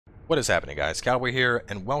What is happening, guys? Cowboy here,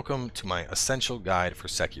 and welcome to my essential guide for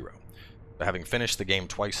Sekiro. Having finished the game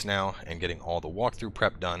twice now and getting all the walkthrough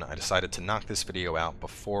prep done, I decided to knock this video out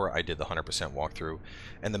before I did the 100% walkthrough.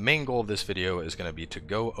 And the main goal of this video is going to be to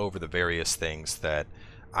go over the various things that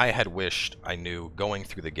I had wished I knew going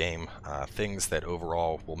through the game, things that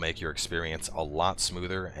overall will make your experience a lot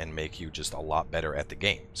smoother and make you just a lot better at the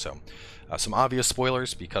game. So some obvious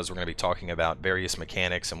spoilers, because we're going to be talking about various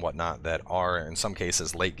mechanics and whatnot that are in some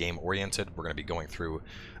cases late game oriented. We're going to be going through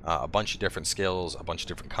a bunch of different skills, a bunch of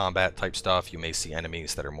different combat type stuff. You may see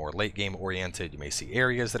enemies that are more late game oriented, you may see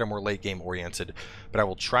areas that are more late game oriented, but I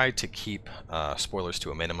will try to keep spoilers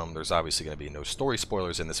to a minimum. There's obviously going to be no story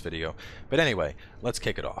spoilers in this video, but anyway, let's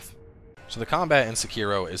kick it off. So the combat in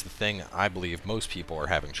Sekiro is the thing I believe most people are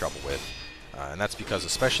having trouble with. And that's because,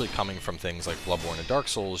 especially coming from things like Bloodborne and Dark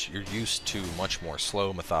Souls, you're used to much more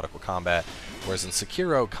slow, methodical combat, whereas in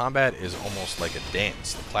Sekiro, combat is almost like a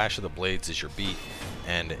dance. The clash of the blades is your beat,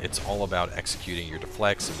 and it's all about executing your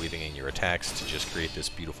deflects and weaving in your attacks to just create this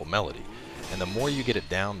beautiful melody. And the more you get it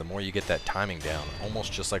down, the more you get that timing down,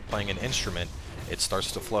 almost just like playing an instrument, it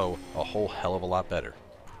starts to flow a whole hell of a lot better.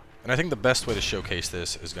 And I think the best way to showcase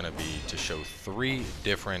this is going to be to show 3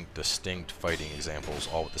 different distinct fighting examples,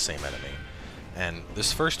 all with the same enemy. And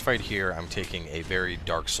this first fight here, I'm taking a very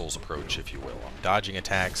Dark Souls approach, if you will. I'm dodging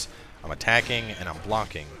attacks, I'm attacking, and I'm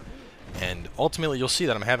blocking. And ultimately, you'll see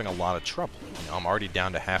that I'm having a lot of trouble. You know, I'm already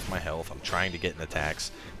down to half my health, I'm trying to get in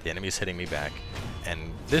attacks, the enemy's hitting me back.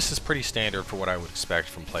 And this is pretty standard for what I would expect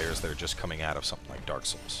from players that are just coming out of something like Dark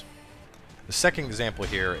Souls. The second example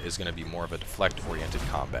here is going to be more of a deflect-oriented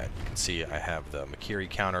combat. You can see I have the Makiri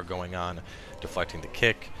counter going on, deflecting the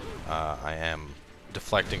kick. I am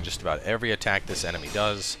deflecting just about every attack this enemy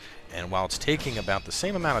does, and while it's taking about the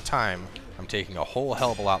same amount of time, I'm taking a whole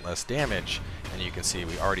hell of a lot less damage, and you can see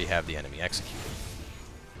we already have the enemy executed.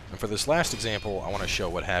 And for this last example, I want to show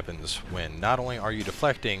what happens when not only are you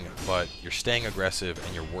deflecting, but you're staying aggressive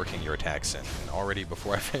and you're working your attacks in. And already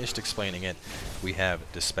before I finished explaining it, we have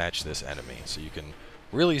dispatched this enemy, so you can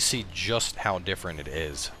really see just how different it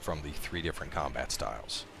is from the 3 different combat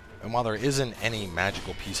styles. And while there isn't any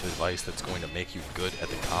magical piece of advice that's going to make you good at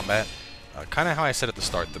the combat, kind of how I said at the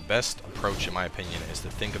start, the best approach in my opinion is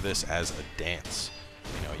to think of this as a dance.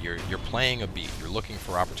 You know, you're playing a beat, you're looking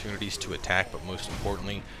for opportunities to attack, but most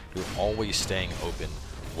importantly, you're always staying open,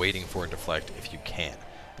 waiting for a deflect if you can.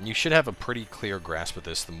 And you should have a pretty clear grasp of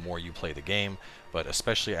this the more you play the game, but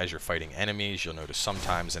especially as you're fighting enemies, you'll notice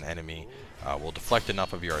sometimes an enemy will deflect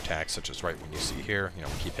enough of your attacks, such as right when you see here, you know,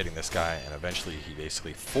 we keep hitting this guy, and eventually he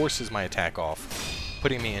basically forces my attack off,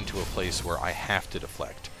 putting me into a place where I have to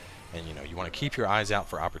deflect. And you know, you want to keep your eyes out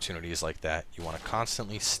for opportunities like that. You want to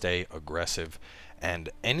constantly stay aggressive, and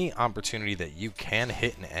any opportunity that you can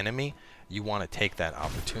hit an enemy, you want to take that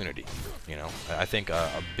opportunity. You know, I think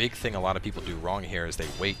a big thing a lot of people do wrong here is they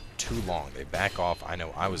wait too long. They back off. I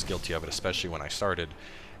know I was guilty of it, especially when I started.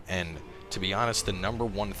 And to be honest, the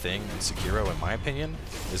 #1 thing in Sekiro, in my opinion,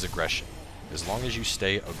 is aggression. As long as you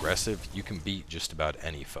stay aggressive, you can beat just about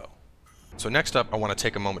any foe. So next up, I want to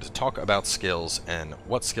take a moment to talk about skills and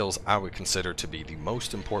what skills I would consider to be the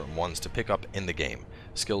most important ones to pick up in the game.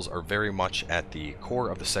 Skills are very much at the core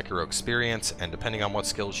of the Sekiro experience, and depending on what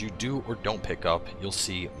skills you do or don't pick up, you'll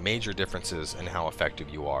see major differences in how effective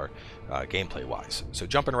you are gameplay-wise. So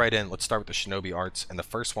jumping right in, let's start with the Shinobi arts, and the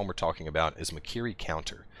first one we're talking about is Makiri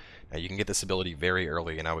counter. Now you can get this ability very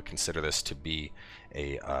early, and I would consider this to be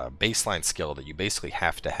a baseline skill that you basically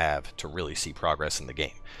have to really see progress in the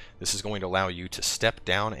game. This is going to allow you to step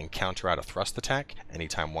down and counter out a thrust attack.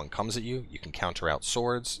 Anytime one comes at you, you can counter out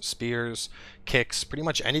swords, spears, kicks, pretty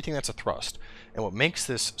much anything that's a thrust. And what makes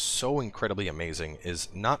this so incredibly amazing is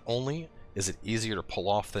not only is it easier to pull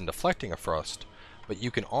off than deflecting a thrust, but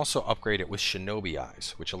you can also upgrade it with Shinobi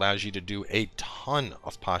Eyes, which allows you to do a ton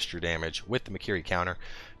of posture damage with the Makiri counter.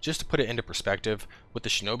 Just to put it into perspective, with the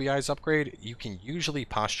Shinobi Eyes upgrade, you can usually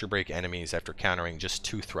posture break enemies after countering just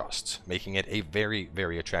 2 thrusts, making it a very,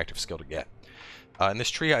 very attractive skill to get. In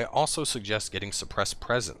this tree, I also suggest getting Suppressed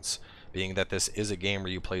Presence. Being that this is a game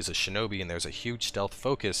where you play as a shinobi and there's a huge stealth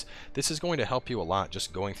focus, this is going to help you a lot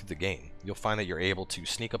just going through the game. You'll find that you're able to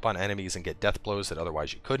sneak up on enemies and get death blows that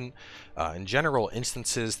otherwise you couldn't. In general,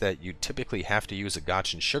 instances that you typically have to use a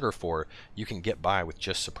gotch and sugar for, you can get by with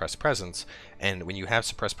just Suppressed Presence. And when you have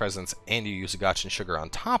Suppressed Presence and you use a gotch and sugar on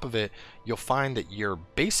top of it, you'll find that you're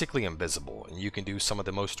basically invisible, and you can do some of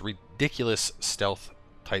the most ridiculous stealth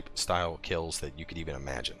type style kills that you could even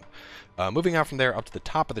imagine. Moving out from there up to the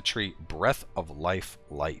top of the tree, Breath of Life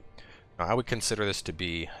Light. Now, I would consider this to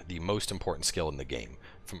be the most important skill in the game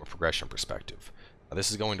from a progression perspective. This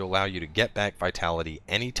is going to allow you to get back vitality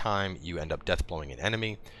anytime you end up death blowing an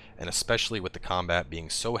enemy, and especially with the combat being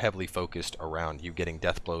so heavily focused around you getting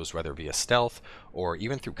death blows, whether via stealth or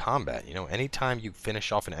even through combat. You know, anytime you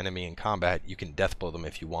finish off an enemy in combat, you can death blow them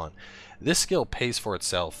if you want. This skill pays for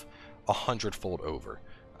itself 100-fold over.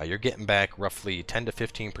 You're getting back roughly 10 to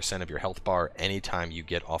 15% of your health bar anytime you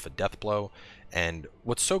get off a death blow. And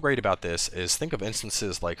what's so great about this is, think of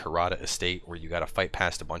instances like Harada Estate where you got to fight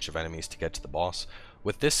past a bunch of enemies to get to the boss.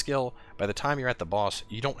 With this skill, by the time you're at the boss,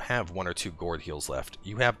 you don't have 1 or 2 gourd heals left.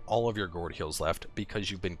 You have all of your gourd heals left because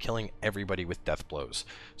you've been killing everybody with death blows.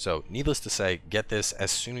 So needless to say, get this as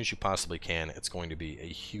soon as you possibly can. It's going to be a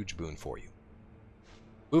huge boon for you.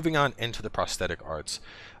 Moving on into the prosthetic arts,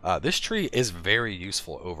 this tree is very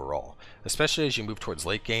useful overall, especially as you move towards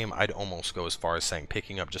late game. I'd almost go as far as saying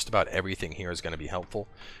picking up just about everything here is going to be helpful.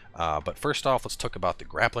 But first off, let's talk about the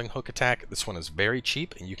grappling hook attack. This one is very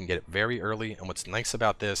cheap and you can get it very early, and what's nice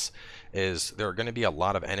about this is there are going to be a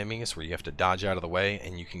lot of enemies where you have to dodge out of the way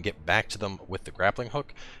and you can get back to them with the grappling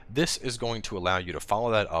hook. This is going to allow you to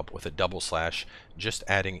follow that up with a double slash, just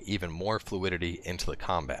adding even more fluidity into the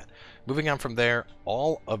combat. Moving on from there,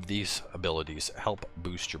 all of these abilities help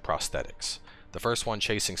boost your prosthetics. The first one,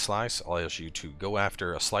 Chasing Slice, allows you to go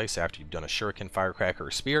after a slice after you've done a shuriken, firecracker,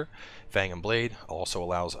 or spear. Fang and Blade also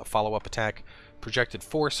allows a follow-up attack. Projected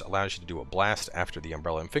Force allows you to do a blast after the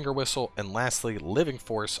Umbrella and Finger Whistle. And lastly, Living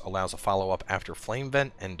Force allows a follow-up after Flame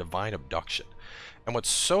Vent and Divine Abduction. And what's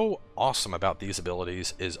so awesome about these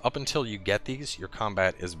abilities is up until you get these, your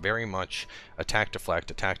combat is very much attack, deflect,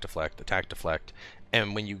 attack, deflect, attack, deflect.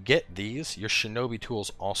 And when you get these, your shinobi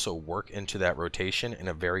tools also work into that rotation in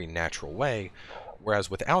a very natural way, whereas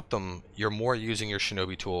without them, you're more using your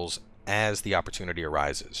shinobi tools as the opportunity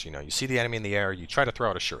arises. You know, you see the enemy in the air, you try to throw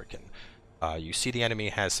out a shuriken. You see the enemy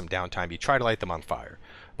has some downtime, you try to light them on fire.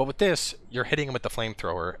 But with this, you're hitting them with the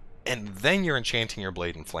flamethrower, and then you're enchanting your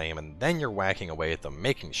blade in flame, and then you're whacking away at them,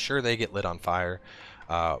 making sure they get lit on fire.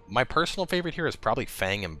 My personal favorite here is probably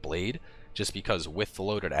Fang and Blade, just because with the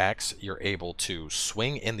loaded axe, you're able to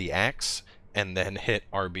swing in the axe and then hit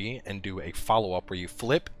RB and do a follow-up where you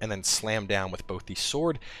flip and then slam down with both the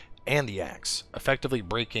sword and the axe, effectively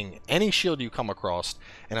breaking any shield you come across,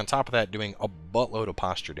 and on top of that doing a buttload of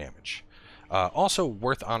posture damage. Also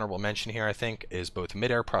worth honorable mention here, I think, is both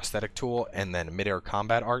Mid-Air Prosthetic Tool and then Mid-Air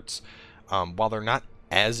Combat Arts. While they're not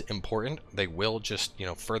as important, they will just, you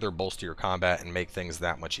know, further bolster your combat and make things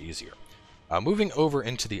that much easier. Moving over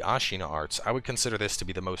into the Ashina arts, I would consider this to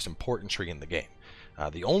be the most important tree in the game.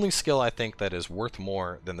 The only skill I think that is worth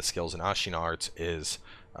more than the skills in Ashina arts is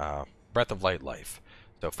Breath of Light Life.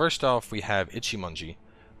 So first off, we have Ichimonji,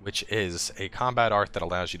 which is a combat art that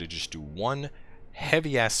allows you to just do one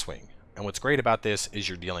heavy-ass swing. And what's great about this is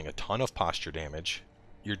you're dealing a ton of posture damage,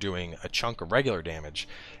 you're doing a chunk of regular damage,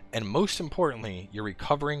 and most importantly, you're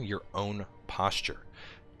recovering your own posture.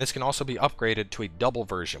 This can also be upgraded to a double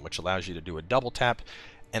version, which allows you to do a double tap,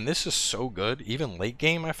 and this is so good, even late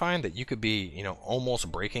game I find, that you could be, you know,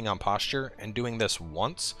 almost breaking on posture, and doing this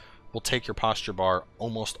once will take your posture bar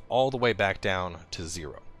almost all the way back down to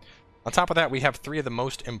 0. On top of that, we have 3 of the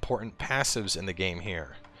most important passives in the game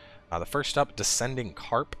here. The first up, Descending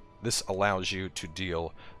Carp. This allows you to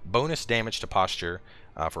deal bonus damage to posture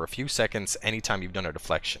for a few seconds anytime you've done a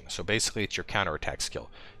deflection. So basically it's your counterattack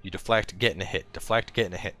skill. You deflect, getting a hit, deflect,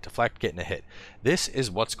 getting a hit, deflect, getting a hit. This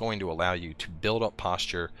is what's going to allow you to build up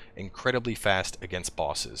posture incredibly fast against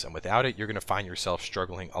bosses, and without it you're going to find yourself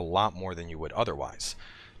struggling a lot more than you would otherwise.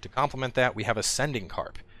 To complement that, we have Ascending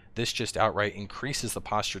Carp. This just outright increases the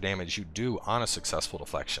posture damage you do on a successful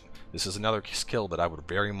deflection. This is another skill that I would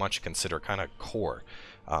very much consider kind of core.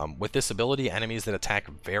 With this ability, enemies that attack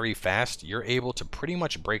very fast, you're able to pretty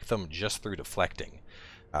much break them just through deflecting.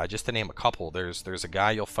 Just to name a couple, there's a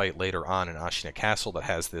guy you'll fight later on in Ashina Castle that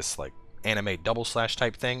has this like anime double slash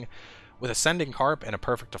type thing. With Ascending Carp and a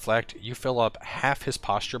perfect deflect, you fill up half his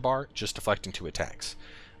posture bar just deflecting 2 attacks.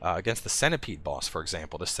 Against the Centipede boss, for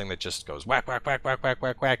example, this thing that just goes whack, whack, whack, whack, whack,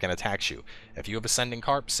 whack, whack, and attacks you. If you have Ascending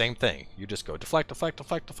Carp, same thing. You just go deflect, deflect,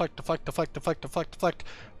 deflect, deflect, deflect, deflect, deflect, deflect, deflect,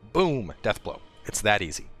 boom, death blow. It's that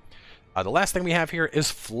easy. The last thing we have here is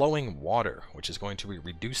Flowing Water, which is going to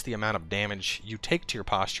reduce the amount of damage you take to your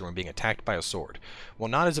posture when being attacked by a sword. While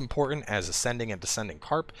not as important as Ascending and Descending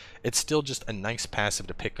Carp, it's still just a nice passive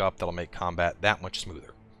to pick up that'll make combat that much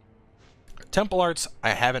smoother. Temple Arts, I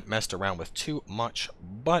haven't messed around with too much,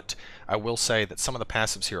 but I will say that some of the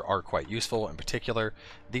passives here are quite useful. In particular,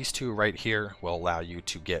 these two right here will allow you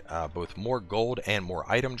to get both more gold and more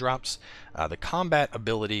item drops. The combat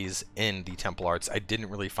abilities in the Temple Arts I didn't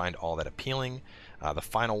really find all that appealing. The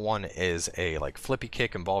final one is a flippy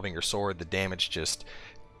kick involving your sword. The damage just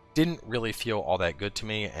didn't really feel all that good to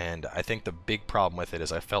me, and I think the big problem with it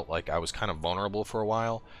is I felt like I was kind of vulnerable for a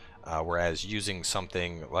while. Whereas using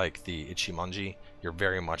something like the Ichimonji, you're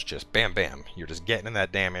very much just bam bam, you're just getting in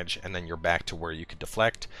that damage and then you're back to where you could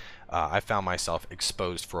deflect. I found myself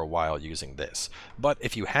exposed for a while using this. But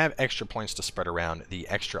if you have extra points to spread around, the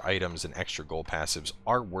extra items and extra gold passives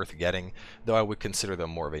are worth getting, though I would consider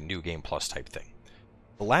them more of a new game plus type thing.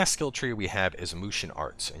 The last skill tree we have is Mushin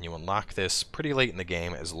Arts, and you unlock this pretty late in the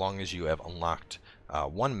game as long as you have unlocked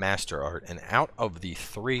one Master Art, and out of the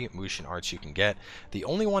 3 Mushin Arts you can get, the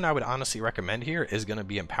only one I would honestly recommend here is going to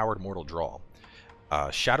be Empowered Mortal Draw.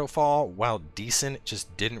 Shadowfall, while decent,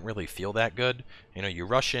 just didn't really feel that good. You know, you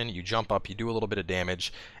rush in, you jump up, you do a little bit of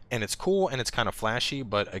damage, and it's cool and it's kind of flashy,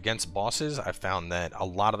 but against bosses, I found that a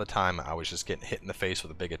lot of the time I was just getting hit in the face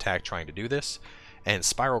with a big attack trying to do this. And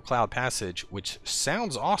Spiral Cloud Passage, which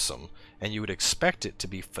sounds awesome, and you would expect it to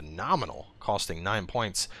be phenomenal, costing 9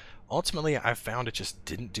 points, ultimately, I found it just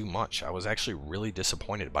didn't do much. I was actually really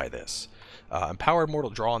disappointed by this. Empowered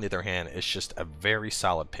Mortal Draw, on the other hand, is just a very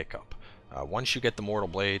solid pickup. Once you get the Mortal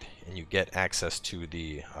Blade and you get access to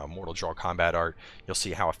the Mortal Draw combat art, you'll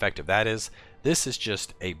see how effective that is. This is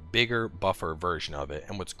just a bigger, buffer version of it,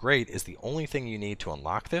 and what's great is the only thing you need to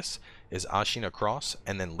unlock this is Ashina Cross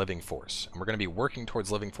and then Living Force. And we're going to be working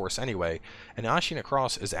towards Living Force anyway, and Ashina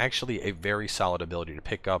Cross is actually a very solid ability to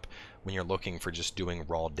pick up when you're looking for just doing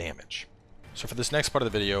raw damage. So for this next part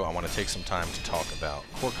of the video, I want to take some time to talk about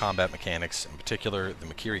core combat mechanics, in particular the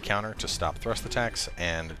Makiri counter to stop thrust attacks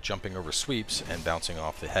and jumping over sweeps and bouncing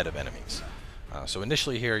off the head of enemies. So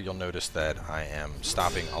initially here, you'll notice that I am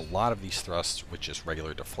stopping a lot of these thrusts with just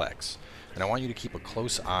regular deflects. And I want you to keep a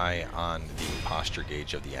close eye on the posture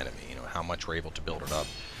gauge of the enemy, you know, how much we're able to build it up.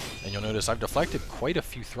 And you'll notice I've deflected quite a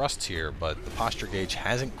few thrusts here, but the posture gauge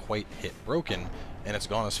hasn't quite hit broken, and it's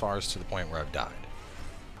gone as far as to the point where I've died.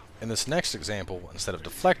 In this next example, instead of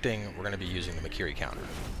deflecting, we're going to be using the Makiri counter.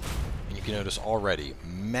 And you can notice already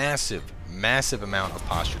massive amount of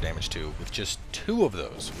posture damage too. With just 2 of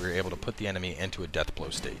those, we were able to put the enemy into a death blow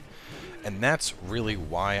state. And that's really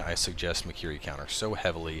why I suggest Makiri counter so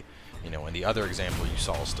heavily. You know, in the other example you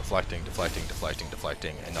saw us deflecting,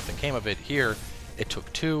 and nothing came of it. Here, it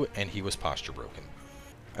took 2 and he was posture broken.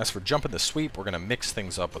 As for jumping the sweep, we're going to mix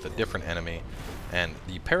things up with a different enemy, and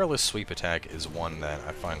the perilous sweep attack is one that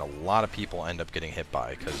I find a lot of people end up getting hit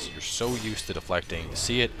by because you're so used to deflecting, you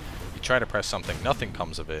see it, you try to press something, nothing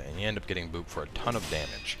comes of it, and you end up getting booped for a ton of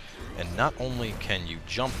damage. And not only can you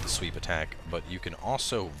jump the sweep attack, but you can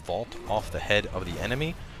also vault off the head of the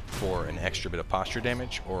enemy for an extra bit of posture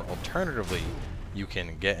damage, or alternatively, you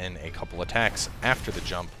can get in a couple attacks after the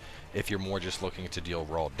jump if you're more just looking to deal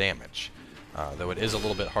raw damage. Though it is a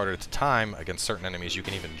little bit harder to time against certain enemies, you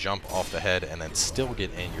can even jump off the head and then still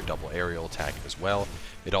get in your double aerial attack as well.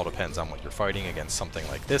 It all depends on what you're fighting. Against something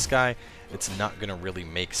like this guy, it's not going to really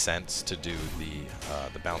make sense to do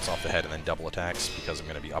the bounce off the head and then double attacks because I'm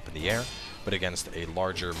going to be up in the air. But against a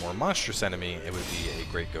larger, more monstrous enemy, it would be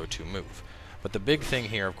a great go-to move. But the big thing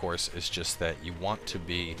here, of course, is just that you want to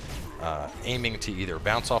be aiming to either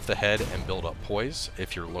bounce off the head and build up poise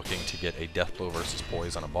if you're looking to get a death blow versus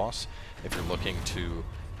poise on a boss. If you're looking to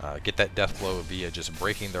get that death blow via just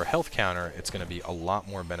breaking their health counter, it's going to be a lot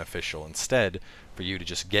more beneficial instead for you to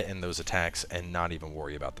just get in those attacks and not even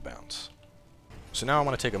worry about the bounce. So now I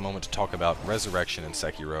want to take a moment to talk about Resurrection in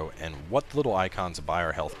Sekiro and what the little icons by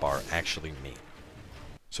our health bar actually mean.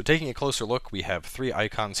 So taking a closer look, we have 3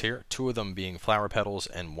 icons here, 2 of them being flower petals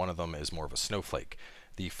and 1 of them is more of a snowflake.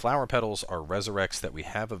 The flower petals are resurrects that we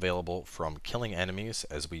have available from killing enemies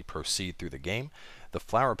as we proceed through the game. The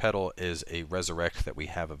flower petal is a resurrect that we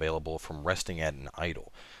have available from resting at an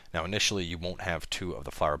idol. Now initially you won't have 2 of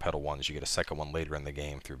the flower petal ones, you get a second one later in the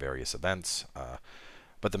game through various events.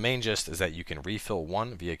 But the main gist is that you can refill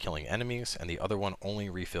one via killing enemies and the other one only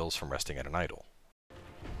refills from resting at an idol.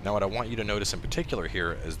 Now what I want you to notice in particular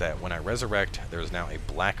here is that when I resurrect, there is now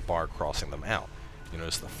a black bar crossing them out. You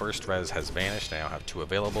notice the first res has vanished, I now have 2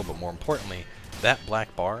 available, but more importantly, that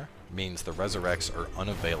black bar means the resurrects are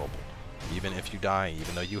unavailable. Even if you die,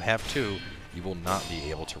 even though you have 2, you will not be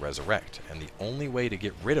able to resurrect. And the only way to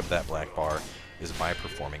get rid of that black bar is by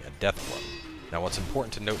performing a death blow. Now what's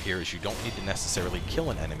important to note here is you don't need to necessarily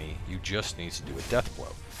kill an enemy, you just need to do a death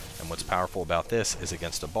blow. And what's powerful about this is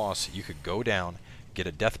against a boss, you could go down, get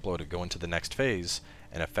a death blow to go into the next phase,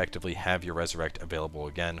 and effectively have your resurrect available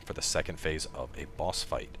again for the second phase of a boss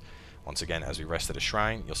fight. Once again, as we rest at a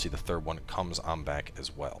shrine, you'll see the third one comes on back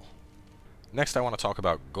as well. Next, I want to talk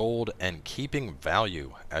about gold and keeping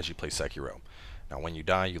value as you play Sekiro. Now, when you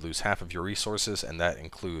die, you lose half of your resources, and that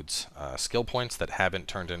includes skill points that haven't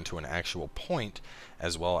turned into an actual point,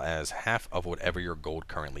 as well as half of whatever your gold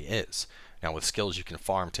currently is. Now, with skills you can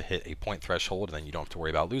farm to hit a point threshold, and then you don't have to worry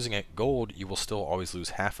about losing it. Gold, you will still always lose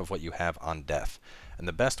half of what you have on death. And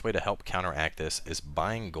the best way to help counteract this is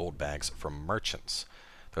buying gold bags from merchants.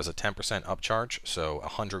 There's a 10% upcharge, so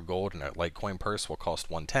 100 gold in a Litecoin purse will cost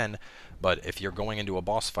 110, but if you're going into a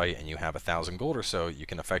boss fight and you have 1,000 gold or so, you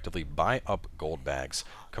can effectively buy up gold bags,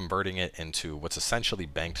 converting it into what's essentially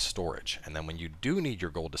banked storage. And then when you do need your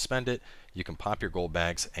gold to spend it, you can pop your gold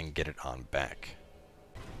bags and get it on back.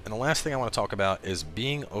 And the last thing I want to talk about is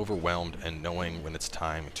being overwhelmed and knowing when it's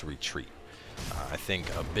time to retreat. I think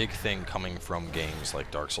a big thing coming from games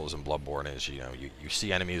like Dark Souls and Bloodborne is, you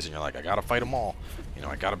see enemies and you're like, I gotta fight them all.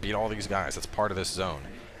 I gotta beat all these guys. That's part of this zone.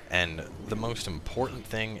 And the most important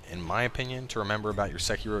thing, in my opinion, to remember about your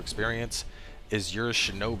Sekiro experience is you're a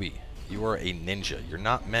shinobi. You are a ninja. You're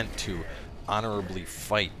not meant to honorably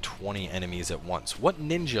fight 20 enemies at once. What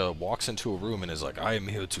ninja walks into a room and is like, I am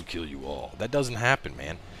here to kill you all? That doesn't happen,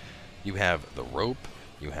 man. You have the rope.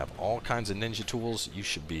 You have all kinds of ninja tools. You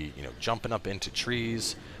should be, jumping up into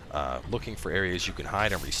trees, looking for areas you can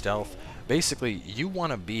hide and re-stealth. Basically, you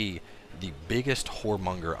want to be the biggest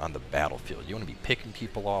whoremonger on the battlefield. You want to be picking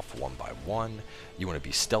people off one by one. You want to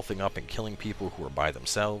be stealthing up and killing people who are by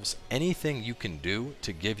themselves. Anything you can do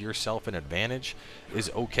to give yourself an advantage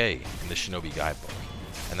is okay in the Shinobi Guidebook.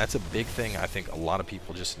 And that's a big thing I think a lot of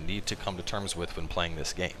people just need to come to terms with when playing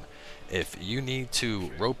this game. If you need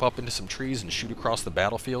to rope up into some trees and shoot across the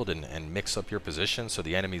battlefield and mix up your position so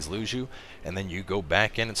the enemies lose you, and then you go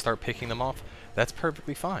back in and start picking them off, that's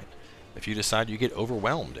perfectly fine. If you decide you get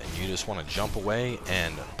overwhelmed and you just want to jump away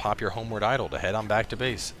and pop your homeward idol to head on back to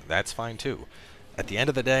base, that's fine too. At the end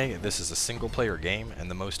of the day, this is a single-player game,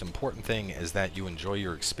 and the most important thing is that you enjoy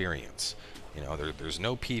your experience. There's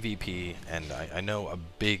no PvP, and I know a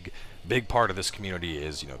big part of this community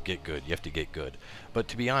is, get good. You have to get good. But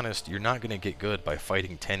to be honest, you're not going to get good by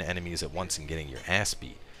fighting 10 enemies at once and getting your ass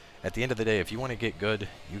beat. At the end of the day, if you want to get good,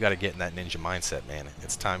 you got to get in that ninja mindset, man.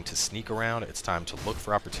 It's time to sneak around. It's time to look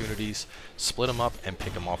for opportunities, split them up, and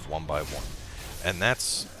pick them off one by one. And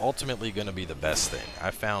that's ultimately going to be the best thing.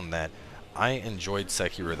 I found that I enjoyed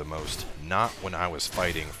Sekiro the most, not when I was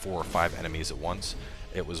fighting 4 or 5 enemies at once.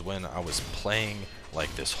 It was when I was playing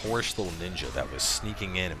like this whorish little ninja that was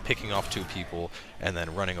sneaking in and picking off 2 people and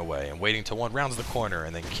then running away and waiting till one rounds the corner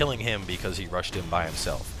and then killing him because he rushed in by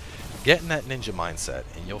himself. Get in that ninja mindset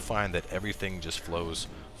and you'll find that everything just flows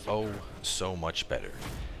so much better.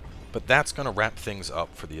 But that's going to wrap things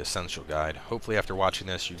up for the Essential Guide. Hopefully after watching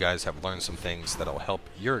this you guys have learned some things that'll help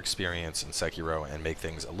your experience in Sekiro and make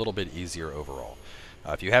things a little bit easier overall.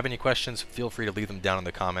 If you have any questions, feel free to leave them down in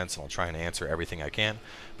the comments and I'll try and answer everything I can.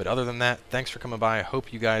 But other than that, thanks for coming by. I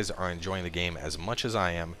hope you guys are enjoying the game as much as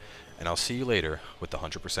I am, and I'll see you later with the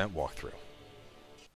 100% walkthrough.